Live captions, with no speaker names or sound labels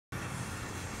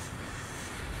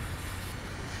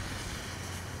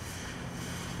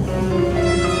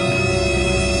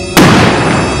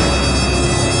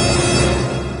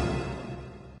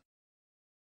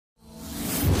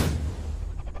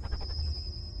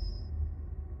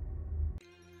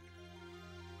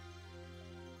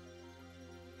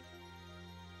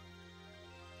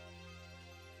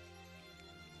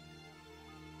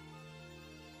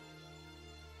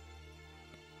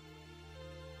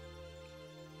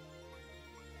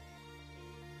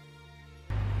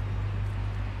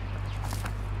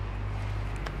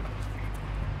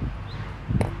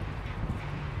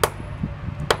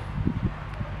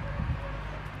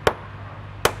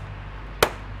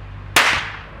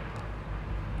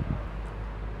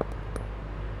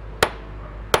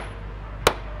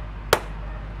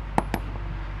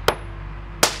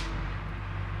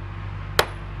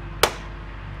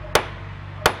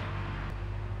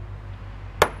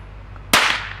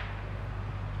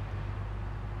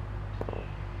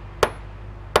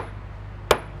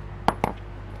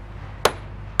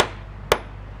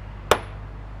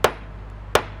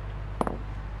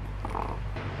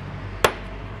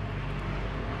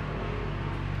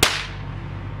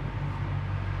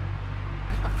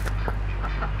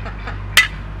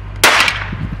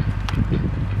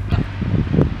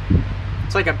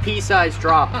It's like a pea-sized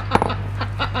drop.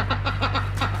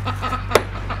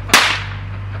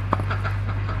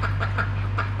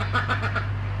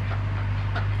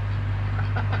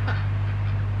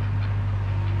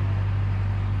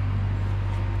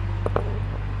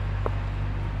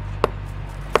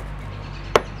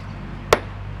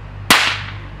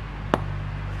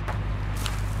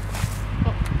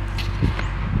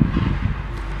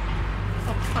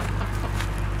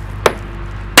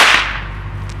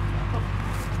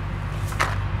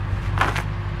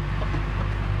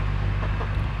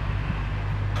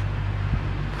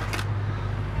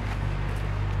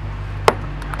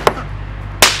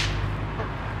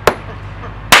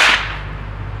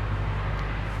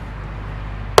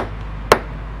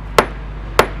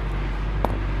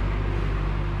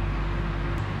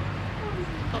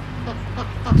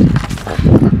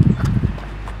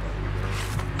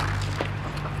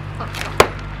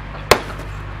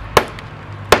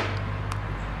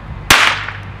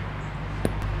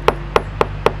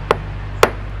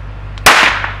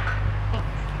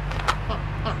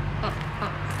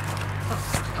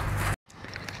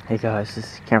 Hey guys,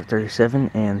 this is Camper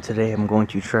 37, and today I'm going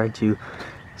to try to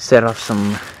set off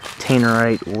some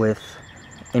tannerite with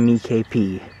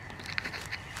MEKP.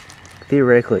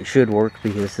 Theoretically it should work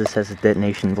because this has a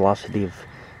detonation velocity of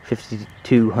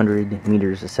 5,200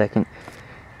 meters a second,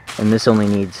 and this only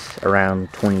needs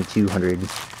around 2,200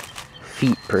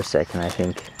 feet per second, I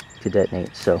think, to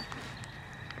detonate. So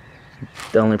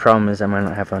the only problem is I might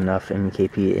not have enough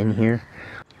MEKP in here.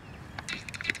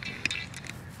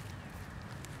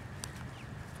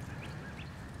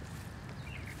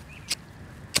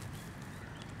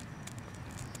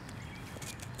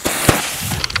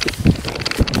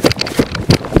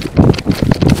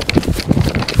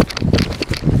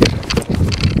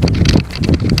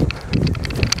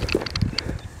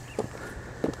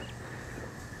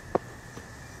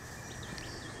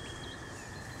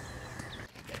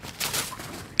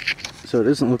 So it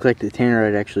doesn't look like the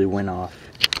tannerite actually went off.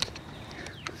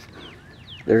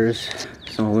 There's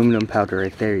some aluminum powder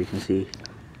right there, you can see.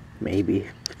 Maybe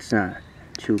it's not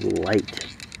too light.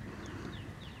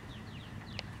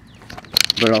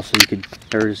 But also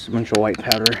there's a bunch of white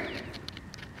powder.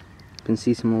 You can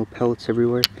see some little pellets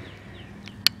everywhere.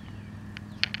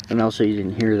 And also you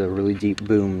didn't hear the really deep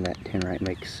boom that tannerite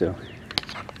makes, so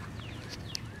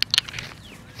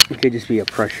it could just be a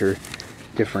pressure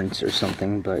difference or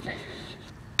something, but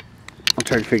I'll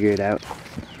try to figure it out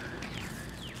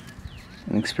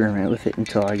and experiment with it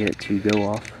until I get it to go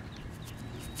off.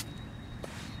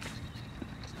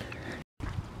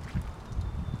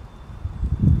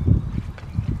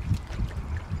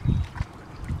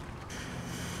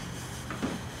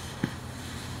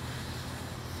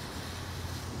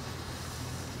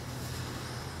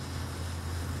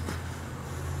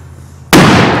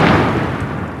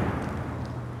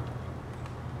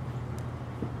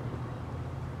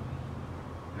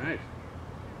 Nice.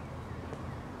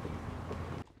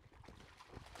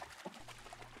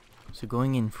 So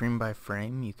going in frame by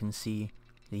frame, you can see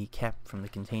the cap from the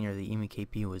container the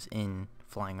MEKP was in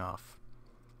flying off.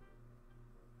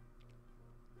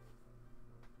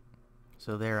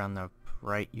 So there on the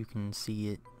right you can see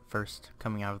it first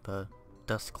coming out of the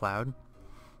dust cloud.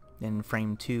 Then in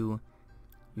frame 2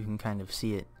 you can kind of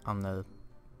see it on the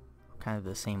kind of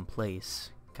the same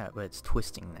place, but it's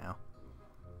twisting now.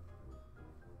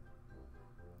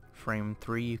 Frame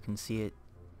 3 you can see it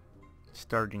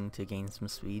starting to gain some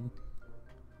speed,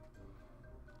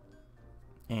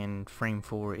 and frame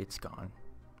 4 it's gone.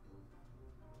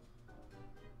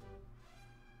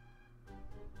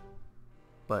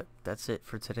 But that's it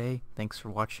for today. Thanks for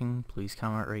watching. Please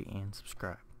comment, rate, and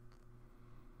subscribe.